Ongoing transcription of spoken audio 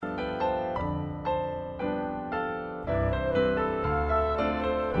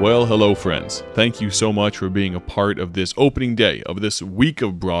Well, hello, friends. Thank you so much for being a part of this opening day of this week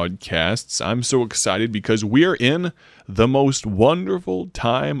of broadcasts. I'm so excited because we are in the most wonderful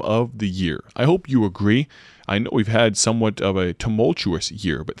time of the year. I hope you agree. I know we've had somewhat of a tumultuous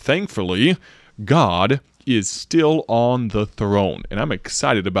year, but thankfully, God is still on the throne, and I'm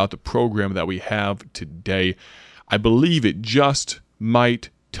excited about the program that we have today. I believe it just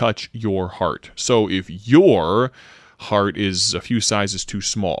might touch your heart. So if your heart is a few sizes too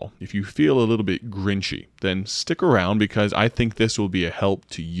small, if you feel a little bit grinchy, then stick around because I think this will be a help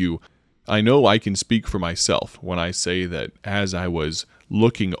to you. I know I can speak for myself when I say that as I was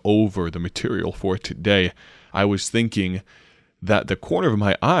looking over the material for today, I was thinking that the corner of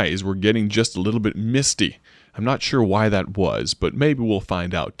my eyes were getting just a little bit misty. I'm not sure why that was, but maybe we'll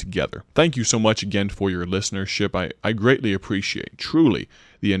find out together. Thank you so much again for your listenership. I greatly appreciate, truly,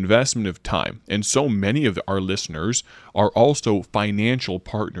 the investment of time. And so many of our listeners are also financial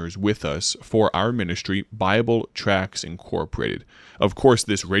partners with us for our ministry, Bible Tracts Incorporated. Of course,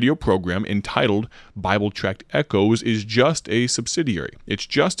 this radio program entitled Bible Tract Echoes is just a subsidiary. It's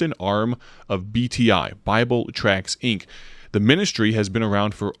just an arm of BTI, Bible Tracts Inc. The ministry has been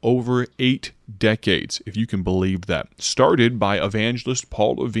around for over 8 decades, if you can believe that. Started by evangelist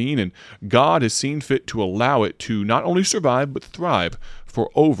Paul Levine, and God has seen fit to allow it to not only survive, but thrive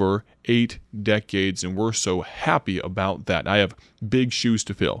for over 8 decades, and we're so happy about that. I have big shoes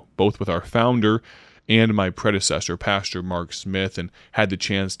to fill, both with our founder and my predecessor, Pastor Mark Smith, and had the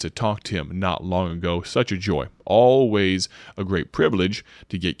chance to talk to him not long ago. Such a joy. Always a great privilege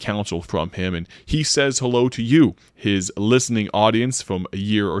to get counsel from him, and he says hello to you, his listening audience from a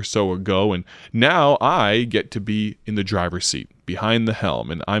year or so ago, and now I get to be in the driver's seat, behind the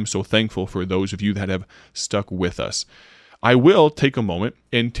helm, and I'm so thankful for those of you that have stuck with us. I will take a moment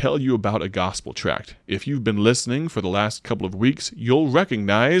and tell you about a gospel tract. If you've been listening for the last couple of weeks, you'll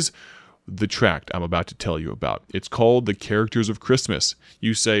recognize the tract I'm about to tell you about. It's called The Characters of Christmas.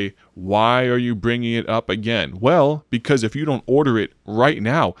 You say, why are you bringing it up again? Well, because if you don't order it right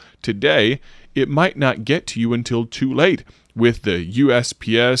now, today, it might not get to you until too late. With the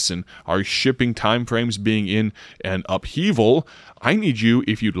USPS and our shipping timeframes being in an upheaval, I need you,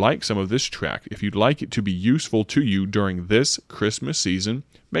 if you'd like some of this tract, if you'd like it to be useful to you during this Christmas season,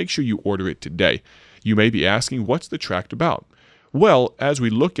 make sure you order it today. You may be asking, what's the tract about? Well, as we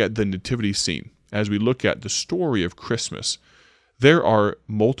look at the nativity scene, as we look at the story of Christmas, there are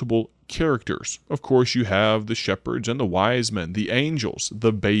multiple characters. Of course, you have the shepherds and the wise men, the angels,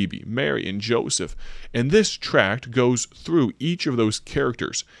 the baby, Mary and Joseph. And this tract goes through each of those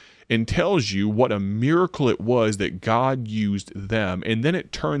characters and tells you what a miracle it was that God used them. And then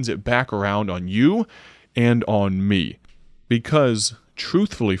it turns it back around on you and on me. Because,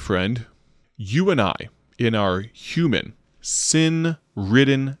 truthfully, friend, you and I, in our human,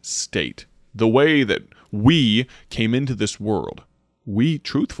 sin-ridden state, the way that we came into this world, we,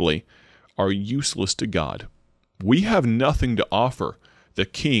 truthfully, are useless to God. We have nothing to offer the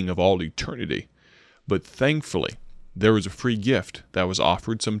King of all eternity. But thankfully, there was a free gift that was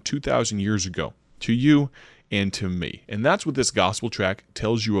offered some 2,000 years ago to you and to me. And that's what this gospel tract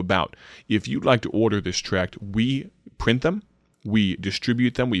tells you about. If you'd like to order this tract, we print them, we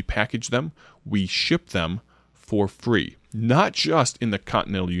distribute them, we package them, we ship them for free. Not just in the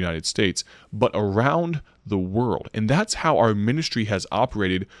continental United States, but around the world. And that's how our ministry has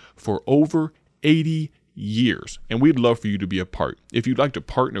operated for over 80 years. And we'd love for you to be a part. If you'd like to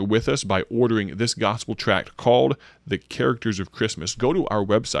partner with us by ordering this gospel tract called The Characters of Christmas, go to our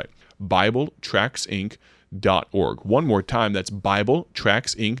website, BibleTractsInc.org. One more time, that's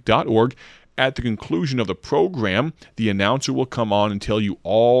BibleTractsInc.org. At the conclusion of the program, the announcer will come on and tell you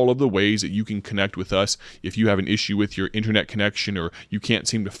all of the ways that you can connect with us. If you have an issue with your internet connection or you can't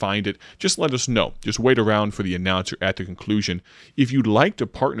seem to find it, just let us know. Just wait around for the announcer at the conclusion. If you'd like to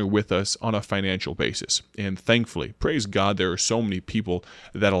partner with us on a financial basis, and thankfully, praise God, there are so many people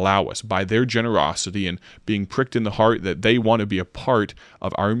that allow us by their generosity and being pricked in the heart that they want to be a part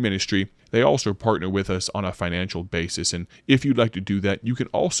of our ministry. They also partner with us on a financial basis. And if you'd like to do that, you can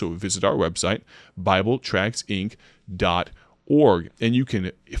also visit our website, BibleTractsInc.org. And you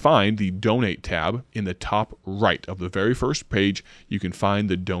can find the Donate tab in the top right of the very first page. You can find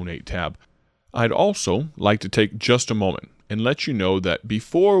the Donate tab. I'd also like to take just a moment and let you know that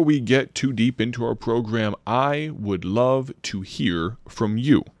before we get too deep into our program, I would love to hear from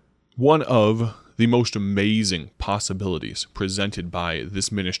you. One of the most amazing possibilities presented by this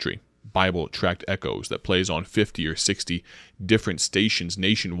ministry, Bible Tract Echoes, that plays on 50 or 60 different stations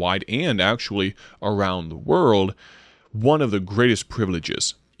nationwide and actually around the world, one of the greatest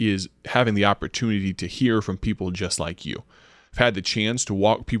privileges is having the opportunity to hear from people just like you. I've had the chance to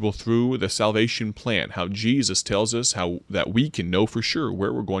walk people through the salvation plan, how Jesus tells us that we can know for sure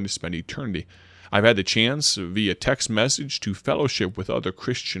where we're going to spend eternity. I've had the chance via text message to fellowship with other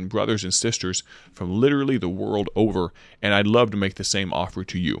Christian brothers and sisters from literally the world over, and I'd love to make the same offer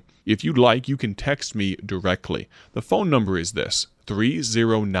to you. If you'd like, you can text me directly. The phone number is this,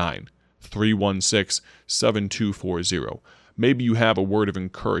 309-316-7240. Maybe you have a word of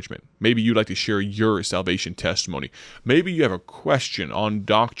encouragement. Maybe you'd like to share your salvation testimony. Maybe you have a question on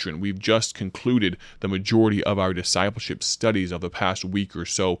doctrine. We've just concluded the majority of our discipleship studies of the past week or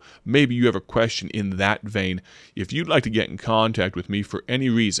so. Maybe you have a question in that vein. If you'd like to get in contact with me for any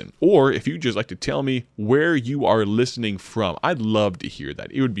reason, or if you'd just like to tell me where you are listening from, I'd love to hear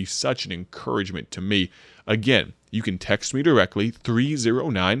that. It would be such an encouragement to me. Again, you can text me directly,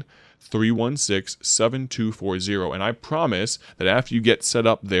 309-316-7240. And I promise that after you get set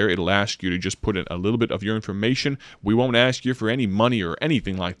up there, it'll ask you to just put in a little bit of your information. We won't ask you for any money or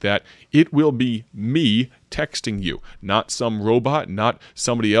anything like that. It will be me texting you, not some robot, not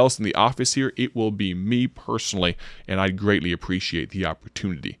somebody else in the office here. It will be me personally, and I'd greatly appreciate the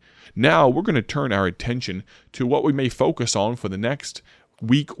opportunity. Now, we're going to turn our attention to what we may focus on for the next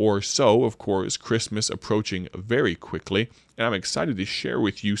week or so. Of course, Christmas approaching very quickly, and I'm excited to share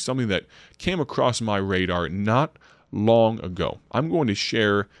with you something that came across my radar not long ago. I'm going to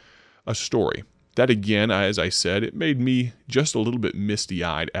share a story that, again, as I said, it made me just a little bit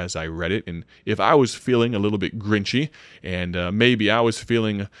misty-eyed as I read it, and if I was feeling a little bit grinchy, and maybe I was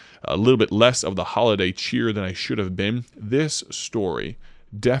feeling a little bit less of the holiday cheer than I should have been, this story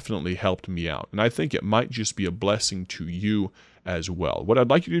definitely helped me out, and I think it might just be a blessing to you as well. What I'd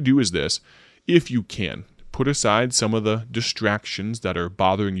like you to do is this: if you can, put aside some of the distractions that are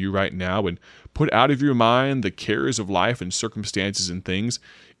bothering you right now and put out of your mind the cares of life and circumstances and things,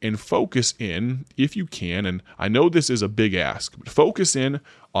 and focus in, if you can, and I know this is a big ask, but focus in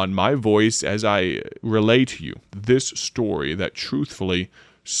on my voice as I relay to you this story that truthfully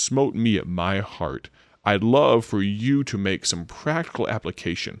smote me at my heart. I'd love for you to make some practical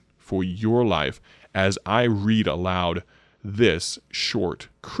application for your life as I read aloud this short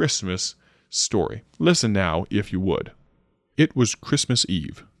Christmas story. Listen now, if you would. It was Christmas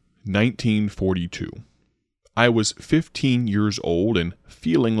Eve, 1942. I was 15 years old and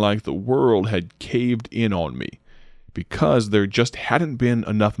feeling like the world had caved in on me because there just hadn't been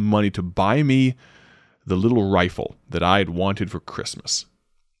enough money to buy me the little rifle that I had wanted for Christmas.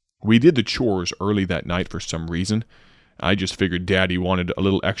 We did the chores early that night for some reason. I just figured Daddy wanted a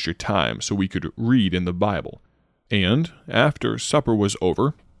little extra time so we could read in the Bible. And after supper was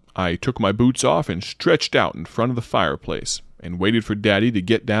over, I took my boots off and stretched out in front of the fireplace and waited for Daddy to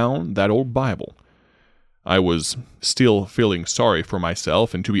get down that old Bible. I was still feeling sorry for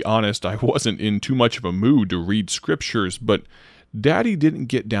myself, and to be honest, I wasn't in too much of a mood to read scriptures, but Daddy didn't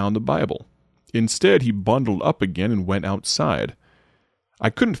get down the Bible. Instead, he bundled up again and went outside. I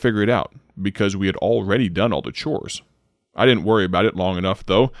couldn't figure it out because we had already done all the chores. I didn't worry about it long enough,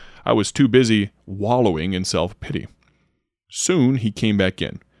 though. I was too busy wallowing in self-pity. Soon he came back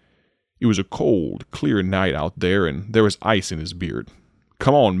in. It was a cold, clear night out there, and there was ice in his beard.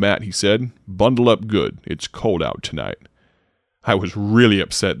 "Come on, Matt," he said. "Bundle up good. It's cold out tonight." I was really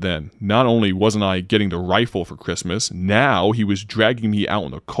upset then. Not only wasn't I getting the rifle for Christmas, now he was dragging me out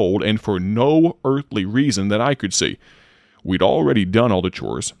in the cold, and for no earthly reason that I could see. We'd already done all the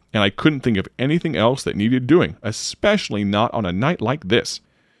chores, and I couldn't think of anything else that needed doing, especially not on a night like this.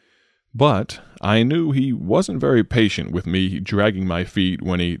 But I knew he wasn't very patient with me dragging my feet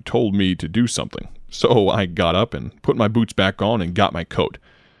when he told me to do something, so I got up and put my boots back on and got my coat.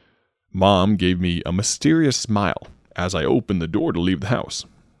 Mom gave me a mysterious smile as I opened the door to leave the house.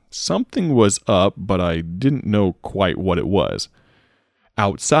 Something was up, but I didn't know quite what it was.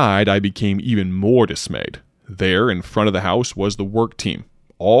 Outside, I became even more dismayed. There, in front of the house, was the work team,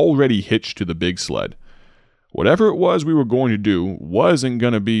 already hitched to the big sled. Whatever it was we were going to do wasn't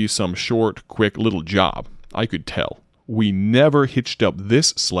going to be some short, quick little job. I could tell. We never hitched up this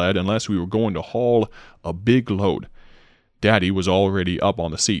sled unless we were going to haul a big load. Daddy was already up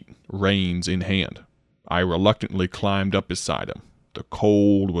on the seat, reins in hand. I reluctantly climbed up beside him. The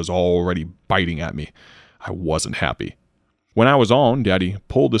cold was already biting at me. I wasn't happy. When I was on, Daddy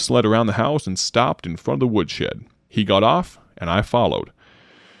pulled the sled around the house and stopped in front of the woodshed. He got off, and I followed.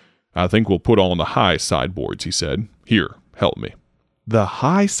 "I think we'll put on the high sideboards," he said. "Here, help me." The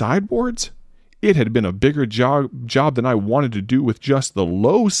high sideboards? It had been a bigger job than I wanted to do with just the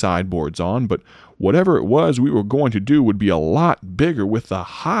low sideboards on, but whatever it was we were going to do would be a lot bigger with the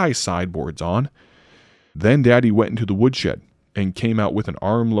high sideboards on. Then Daddy went into the woodshed and came out with an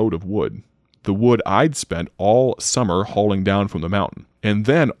armload of wood. the wood I'd spent all summer hauling down from the mountain, and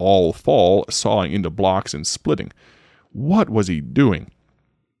then all fall sawing into blocks and splitting. What was he doing?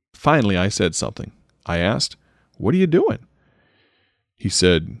 Finally, I said something. I asked, "What are you doing?" He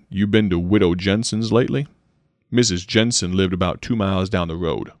said, "You been to Widow Jensen's lately?" Mrs. Jensen lived about 2 miles down the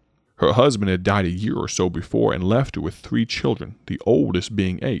road. Her husband had died a year or so before and left her with 3 children, the oldest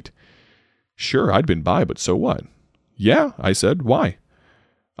being 8. Sure, I'd been by, but so what? Yeah, I said, why?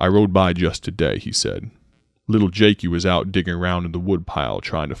 I rode by just today, he said. Little Jakey was out digging around in the wood pile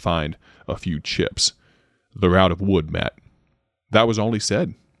trying to find a few chips. They're out of wood, Matt. That was all he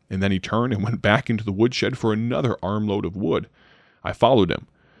said, and then he turned and went back into the woodshed for another armload of wood. I followed him.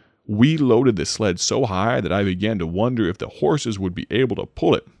 We loaded the sled so high that I began to wonder if the horses would be able to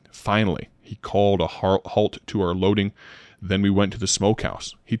pull it. Finally, he called a halt to our loading. Then we went to the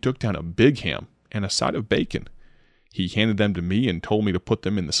smokehouse. He took down a big ham and a side of bacon. He handed them to me and told me to put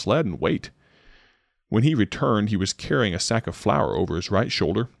them in the sled and wait. When he returned, he was carrying a sack of flour over his right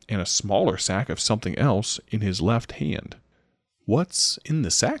shoulder and a smaller sack of something else in his left hand. "What's in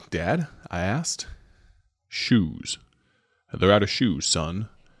the sack, Dad?" I asked. "Shoes. They're out of shoes, son.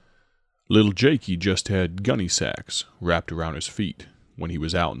 Little Jakey just had gunny sacks wrapped around his feet when he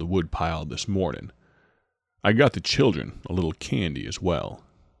was out in the wood pile this morning. I got the children a little candy as well.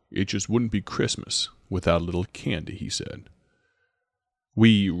 It just wouldn't be Christmas without a little candy," he said.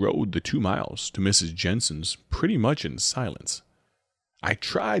 We rode the 2 miles to Mrs. Jensen's pretty much in silence. I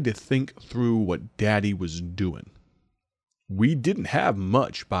tried to think through what Daddy was doing. We didn't have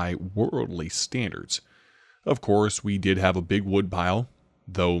much by worldly standards. Of course, we did have a big wood pile,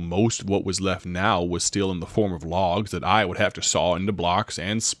 though most of what was left now was still in the form of logs that I would have to saw into blocks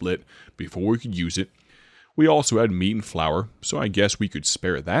and split before we could use it. We also had meat and flour, so I guess we could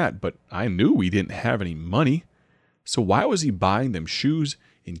spare that, but I knew we didn't have any money. So why was he buying them shoes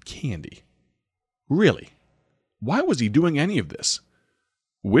and candy? Really, why was he doing any of this?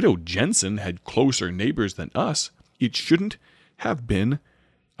 Widow Jensen had closer neighbors than us. It shouldn't have been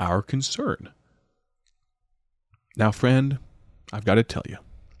our concern. Now, friend, I've got to tell you,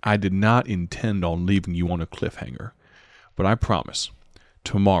 I did not intend on leaving you on a cliffhanger, but I promise,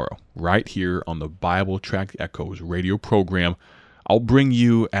 tomorrow, right here on the Bible Tract Echoes radio program, I'll bring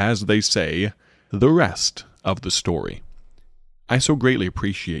you, as they say, the rest of the story. I so greatly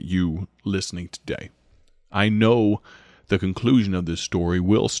appreciate you listening today. I know the conclusion of this story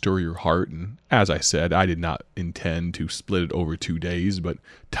will stir your heart, and as I said, I did not intend to split it over 2 days, but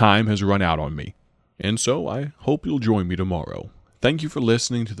time has run out on me. And so I hope you'll join me tomorrow. Thank you for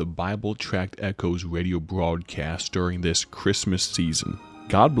listening to the Bible Tract Echoes radio broadcast during this Christmas season.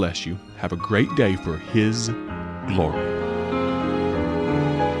 God bless you. Have a great day for His glory.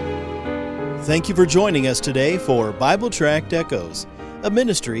 Thank you for joining us today for Bible Tract Echoes, a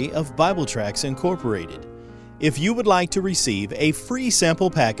ministry of Bible Tracts Incorporated. If you would like to receive a free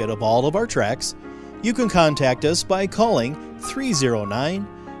sample packet of all of our tracts, you can contact us by calling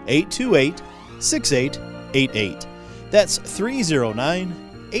 309-828-6888. That's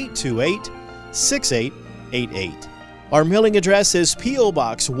 309-828-6888. Our mailing address is P.O.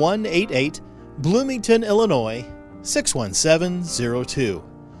 Box 188, Bloomington, Illinois, 61702.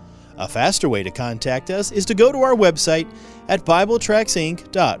 A faster way to contact us is to go to our website at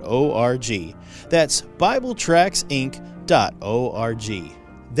BibleTractsInc.org. That's BibleTractsInc.org.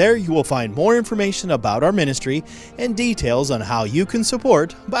 There you will find more information about our ministry and details on how you can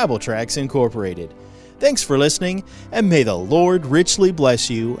support Bible Tracts Incorporated. Thanks for listening, and may the Lord richly bless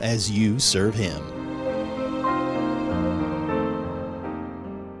you as you serve Him.